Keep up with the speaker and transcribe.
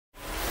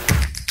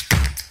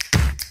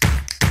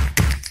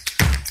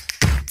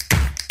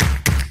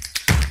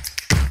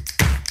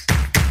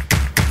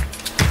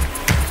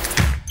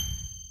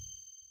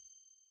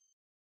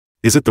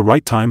Is it the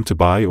right time to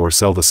buy or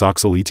sell the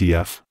SOXL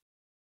ETF?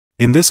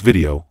 In this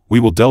video, we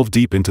will delve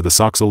deep into the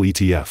SOXL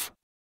ETF.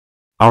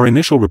 Our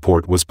initial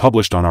report was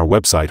published on our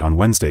website on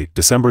Wednesday,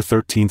 December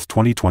 13,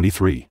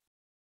 2023.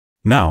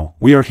 Now,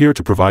 we are here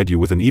to provide you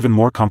with an even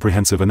more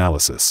comprehensive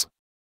analysis.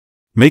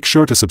 Make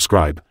sure to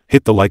subscribe,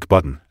 hit the like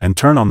button, and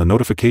turn on the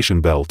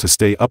notification bell to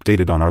stay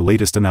updated on our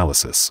latest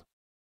analysis.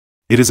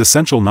 It is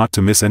essential not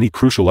to miss any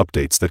crucial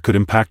updates that could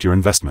impact your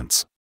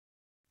investments.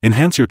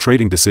 Enhance your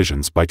trading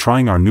decisions by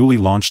trying our newly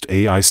launched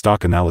AI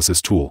stock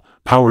analysis tool,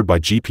 powered by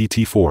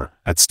GPT-4,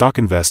 at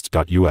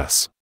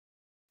StockInvest.us.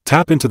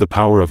 Tap into the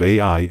power of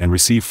AI and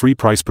receive free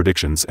price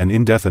predictions and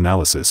in-depth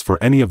analysis for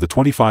any of the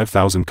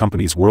 25,000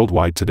 companies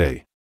worldwide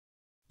today.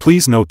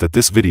 Please note that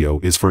this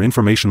video is for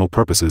informational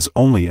purposes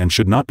only and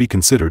should not be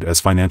considered as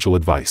financial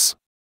advice.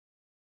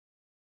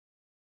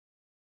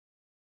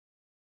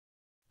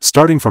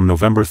 Starting from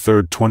November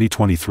 3,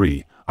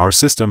 2023, our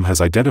system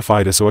has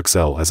identified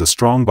SOXL as a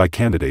strong buy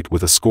candidate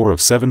with a score of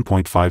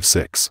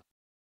 7.56.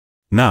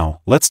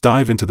 Now, let's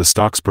dive into the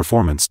stock's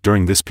performance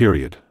during this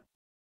period.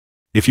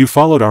 If you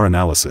followed our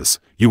analysis,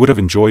 you would have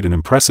enjoyed an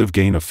impressive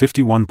gain of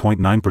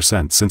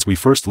 51.9% since we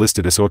first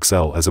listed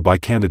SOXL as a buy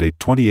candidate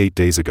 28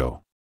 days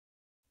ago.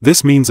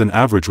 This means an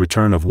average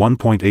return of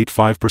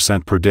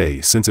 1.85% per day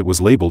since it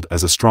was labeled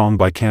as a strong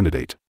buy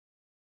candidate.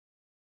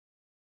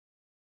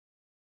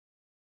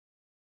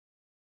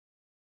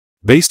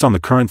 Based on the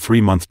current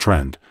 3-month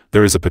trend,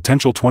 there is a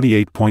potential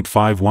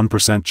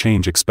 28.51%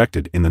 change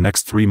expected in the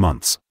next 3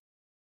 months.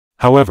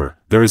 However,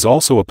 there is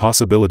also a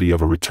possibility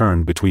of a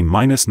return between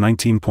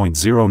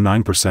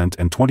 -19.09%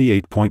 and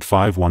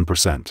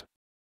 28.51%.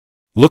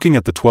 Looking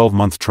at the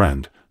 12-month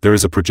trend, there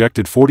is a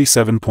projected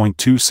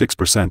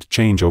 47.26%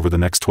 change over the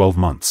next 12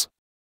 months.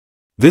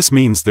 This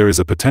means there is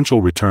a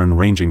potential return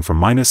ranging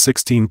from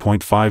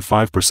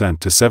 -16.55%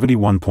 to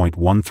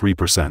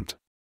 71.13%.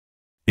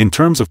 In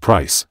terms of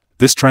price,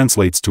 this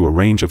translates to a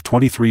range of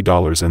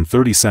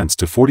 $23.30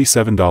 to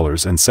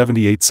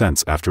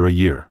 $47.78 after a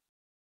year.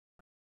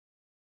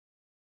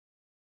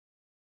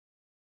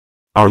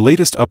 Our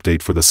latest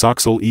update for the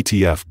SOXL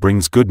ETF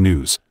brings good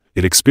news.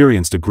 It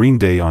experienced a green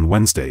day on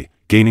Wednesday,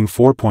 gaining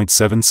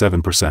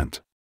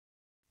 4.77%.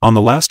 On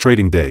the last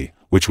trading day,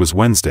 which was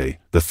Wednesday,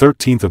 the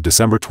 13th of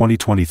December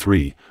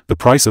 2023, the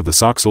price of the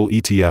SOXL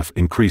ETF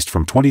increased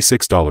from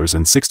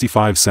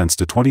 $26.65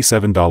 to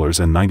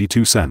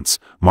 $27.92,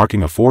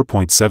 marking a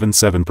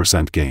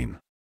 4.77% gain.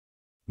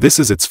 This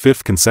is its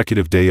 5th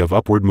consecutive day of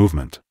upward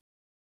movement.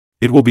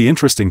 It will be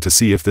interesting to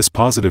see if this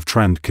positive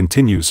trend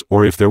continues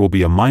or if there will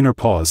be a minor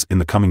pause in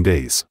the coming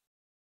days.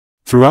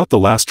 Throughout the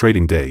last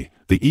trading day,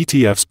 the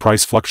ETF's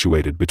price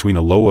fluctuated between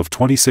a low of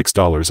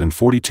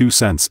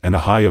 $26.42 and a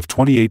high of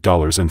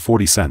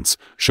 $28.40,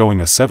 showing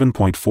a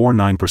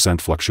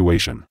 7.49%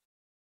 fluctuation.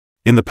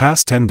 In the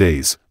past 10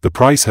 days, the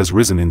price has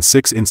risen in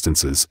 6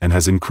 instances and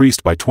has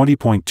increased by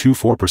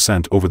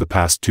 20.24% over the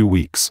past 2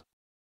 weeks.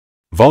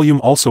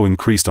 Volume also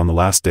increased on the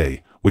last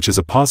day, which is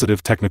a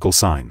positive technical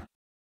sign.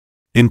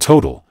 In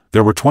total,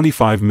 there were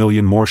 25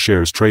 million more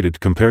shares traded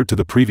compared to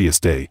the previous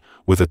day,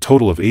 with a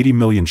total of 80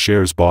 million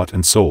shares bought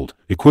and sold,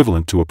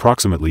 equivalent to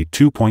approximately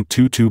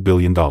 $2.22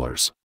 billion.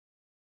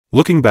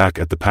 Looking back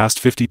at the past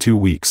 52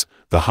 weeks,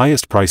 the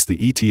highest price the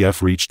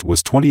ETF reached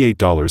was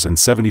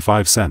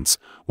 $28.75,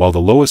 while the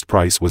lowest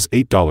price was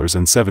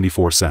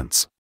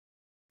 $8.74.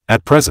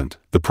 At present,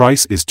 the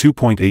price is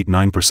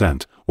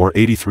 2.89%, or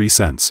 83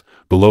 cents,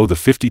 below the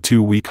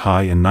 52-week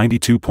high and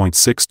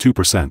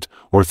 92.62%,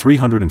 or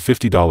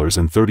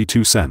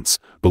 $350.32,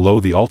 below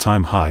the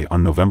all-time high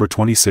on November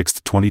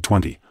 26,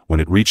 2020, when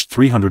it reached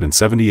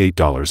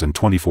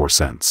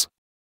 $378.24.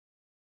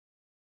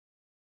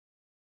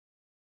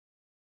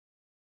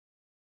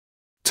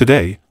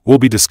 Today, we'll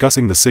be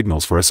discussing the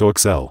signals for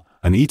SOXL,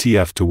 an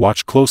ETF to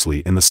watch closely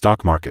in the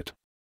stock market.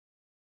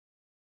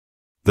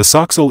 The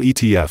SOXL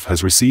ETF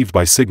has received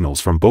buy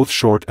signals from both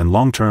short and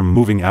long-term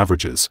moving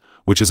averages,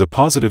 which is a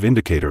positive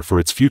indicator for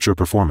its future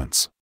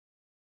performance.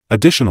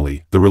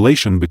 Additionally, the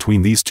relation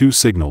between these two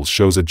signals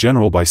shows a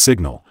general buy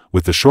signal,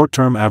 with the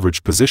short-term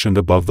average positioned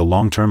above the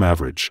long-term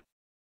average.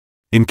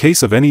 In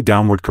case of any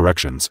downward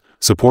corrections,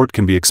 support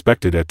can be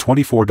expected at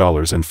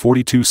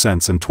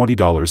 $24.42 and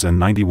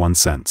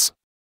 $20.91.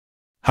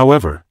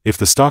 However, if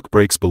the stock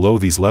breaks below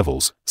these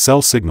levels,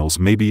 sell signals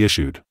may be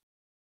issued.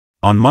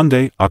 On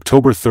Monday,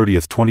 October 30,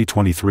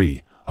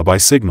 2023, a buy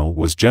signal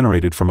was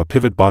generated from a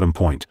pivot bottom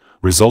point,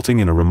 resulting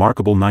in a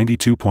remarkable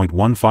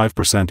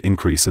 92.15%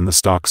 increase in the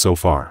stock so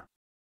far.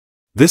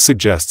 This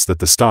suggests that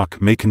the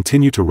stock may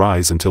continue to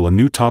rise until a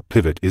new top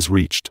pivot is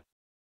reached.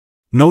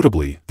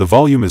 Notably, the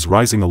volume is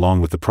rising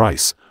along with the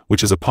price,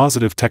 which is a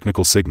positive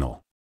technical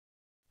signal.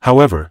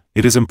 However,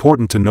 it is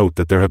important to note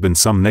that there have been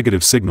some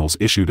negative signals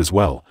issued as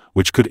well,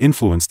 which could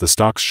influence the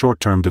stock's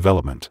short-term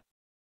development.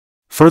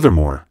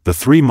 Furthermore, the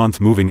 3-month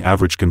moving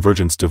average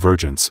convergence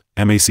divergence,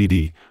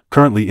 MACD,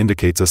 currently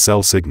indicates a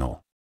sell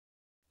signal.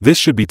 This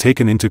should be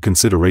taken into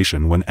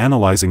consideration when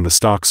analyzing the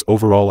stock's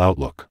overall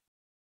outlook.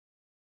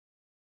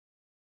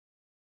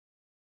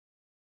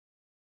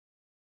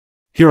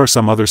 Here are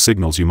some other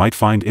signals you might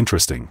find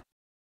interesting.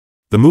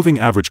 The moving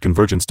average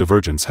convergence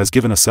divergence has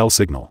given a sell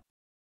signal.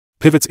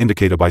 Pivots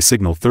indicate a buy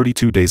signal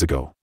 32 days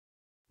ago.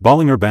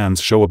 Bollinger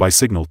Bands show a buy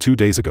signal 2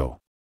 days ago.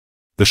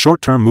 The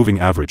short-term moving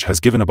average has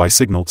given a buy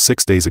signal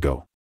 6 days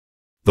ago.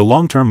 The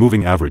long-term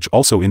moving average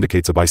also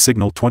indicates a buy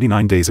signal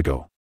 29 days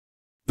ago.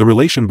 The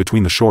relation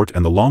between the short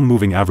and the long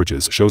moving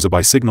averages shows a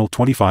buy signal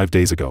 25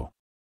 days ago.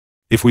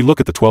 If we look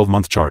at the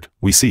 12-month chart,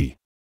 we see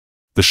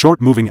the short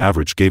moving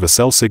average gave a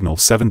sell signal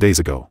 7 days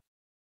ago.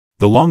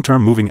 The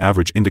long-term moving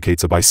average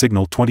indicates a buy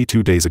signal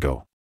 22 days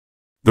ago.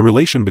 The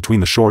relation between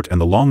the short and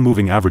the long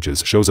moving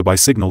averages shows a buy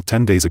signal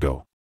 10 days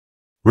ago.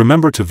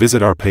 Remember to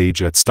visit our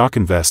page at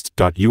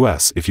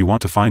StockInvest.us if you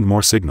want to find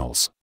more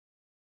signals.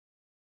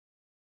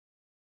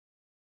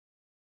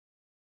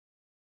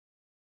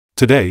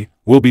 Today,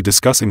 we'll be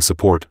discussing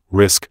support,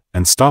 risk,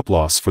 and stop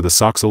loss for the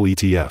SOXL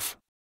ETF.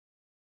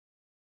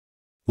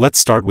 Let's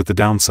start with the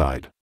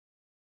downside.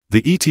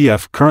 The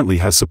ETF currently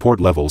has support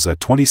levels at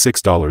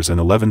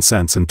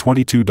 $26.11 and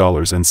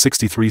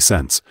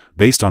 $22.63,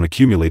 based on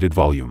accumulated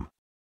volume.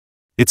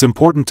 It's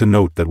important to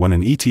note that when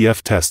an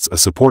ETF tests a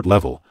support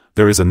level,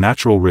 there is a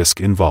natural risk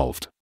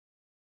involved.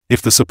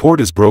 If the support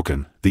is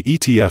broken, the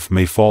ETF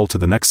may fall to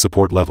the next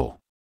support level.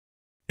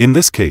 In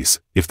this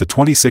case, if the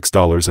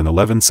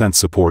 $26.11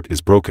 support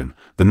is broken,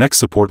 the next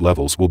support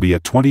levels will be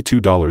at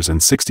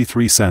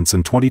 $22.63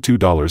 and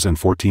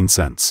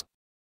 $22.14.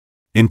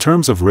 In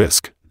terms of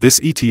risk, this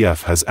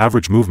ETF has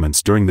average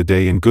movements during the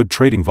day and good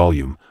trading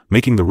volume,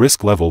 making the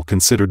risk level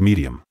considered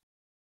medium.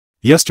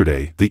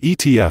 Yesterday, the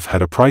ETF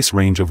had a price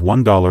range of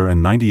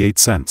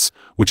 $1.98,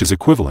 which is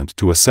equivalent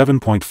to a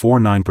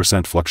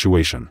 7.49%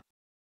 fluctuation.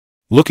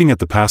 Looking at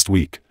the past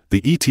week,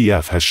 the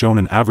ETF has shown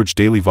an average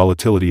daily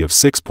volatility of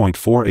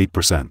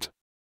 6.48%.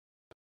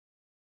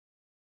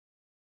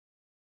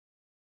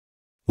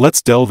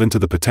 Let's delve into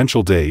the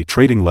potential day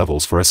trading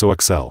levels for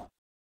SOXL.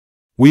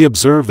 We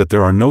observe that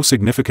there are no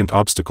significant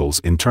obstacles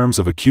in terms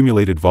of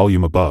accumulated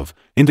volume above,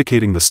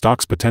 indicating the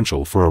stock's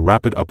potential for a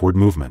rapid upward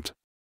movement.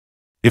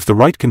 If the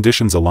right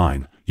conditions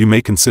align, you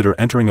may consider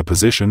entering a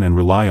position and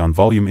rely on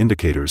volume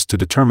indicators to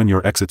determine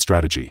your exit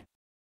strategy.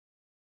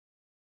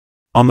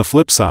 On the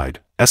flip side,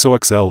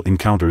 SOXL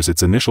encounters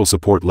its initial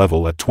support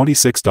level at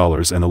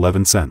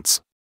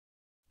 $26.11.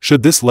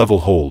 Should this level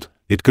hold,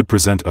 it could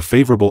present a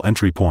favorable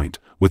entry point,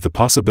 with the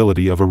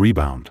possibility of a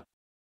rebound.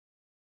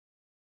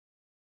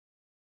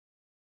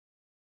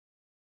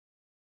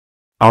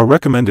 Our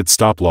recommended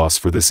stop loss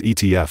for this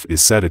ETF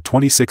is set at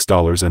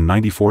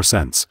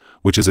 $26.94,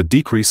 which is a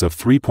decrease of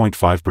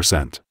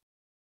 3.5%.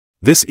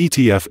 This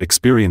ETF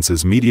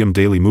experiences medium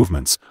daily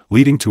movements,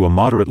 leading to a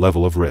moderate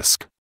level of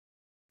risk.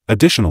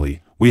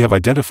 Additionally, we have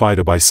identified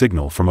a buy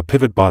signal from a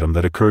pivot bottom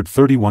that occurred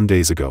 31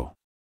 days ago.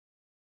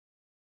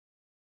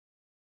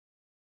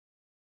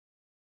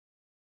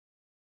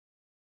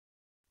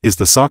 Is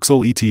the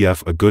SOXL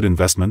ETF a good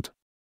investment?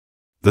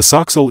 The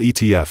SOXL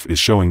ETF is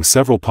showing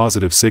several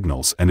positive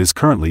signals and is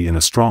currently in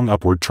a strong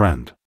upward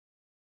trend.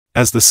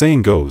 As the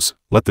saying goes,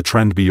 let the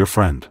trend be your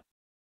friend.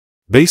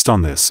 Based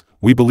on this,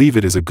 we believe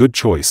it is a good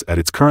choice at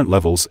its current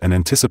levels and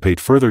anticipate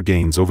further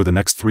gains over the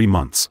next 3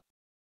 months.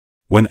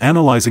 When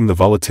analyzing the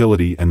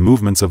volatility and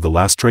movements of the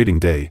last trading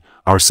day,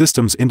 our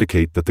systems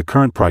indicate that the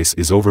current price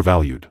is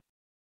overvalued.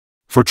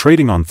 For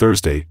trading on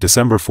Thursday,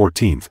 December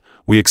 14th,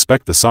 we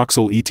expect the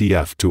SOXL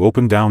ETF to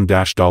open down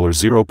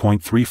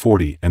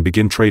 $0.340 and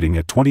begin trading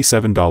at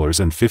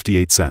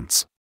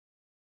 $27.58.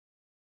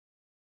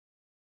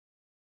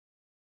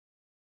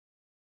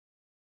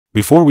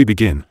 Before we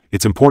begin,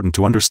 it's important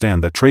to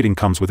understand that trading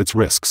comes with its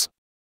risks.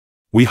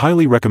 We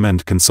highly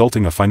recommend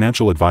consulting a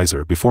financial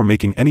advisor before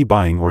making any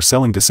buying or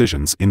selling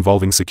decisions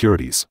involving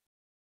securities.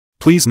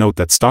 Please note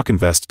that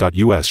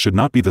StockInvest.us should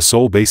not be the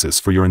sole basis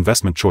for your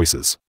investment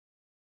choices.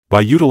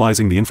 By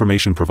utilizing the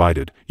information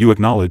provided, you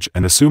acknowledge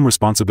and assume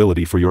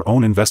responsibility for your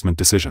own investment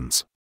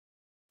decisions.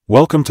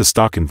 Welcome to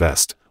Stock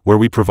Invest, where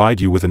we provide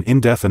you with an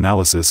in-depth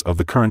analysis of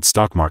the current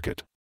stock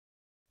market.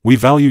 We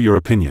value your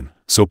opinion,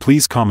 so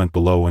please comment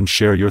below and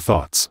share your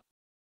thoughts.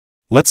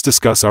 Let's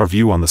discuss our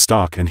view on the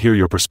stock and hear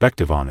your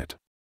perspective on it.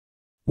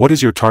 What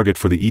is your target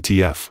for the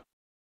ETF?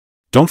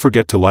 Don't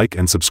forget to like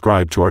and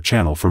subscribe to our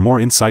channel for more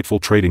insightful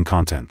trading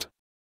content.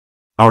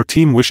 Our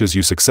team wishes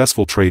you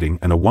successful trading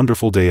and a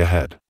wonderful day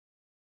ahead.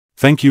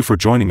 Thank you for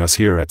joining us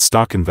here at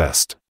Stock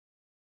Invest.